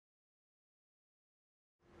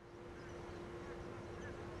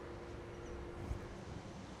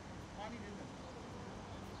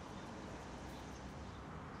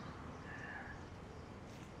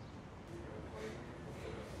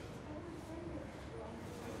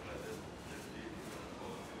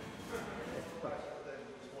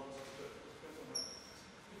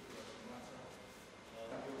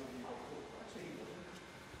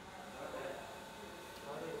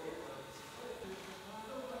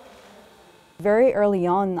Very early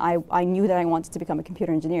on, I knew that I wanted to become a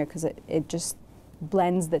computer engineer because it just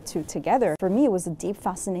blends the two together. For me, it was a deep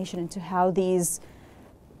fascination into how these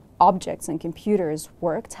objects and computers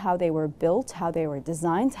worked, how they were built, how they were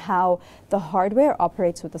designed, how the hardware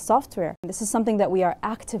operates with the software. This is something that we are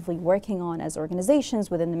actively working on as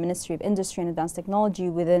organizations within the Ministry of Industry and Advanced Technology,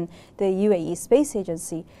 within the UAE Space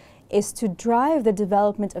Agency, is to drive the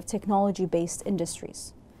development of technology-based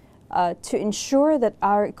industries, to ensure that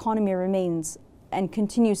our economy remains and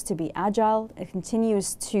continues to be agile, it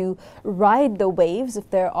continues to ride the waves if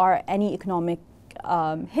there are any economic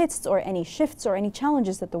hits or any shifts or any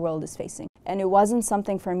challenges that the world is facing. And it wasn't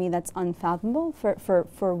something for me that's unfathomable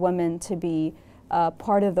for women to be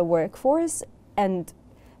part of the workforce. And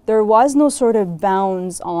there was no sort of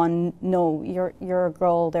bounds on, no, you're a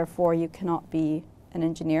girl, therefore you cannot be an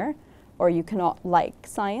engineer or you cannot like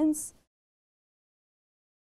science.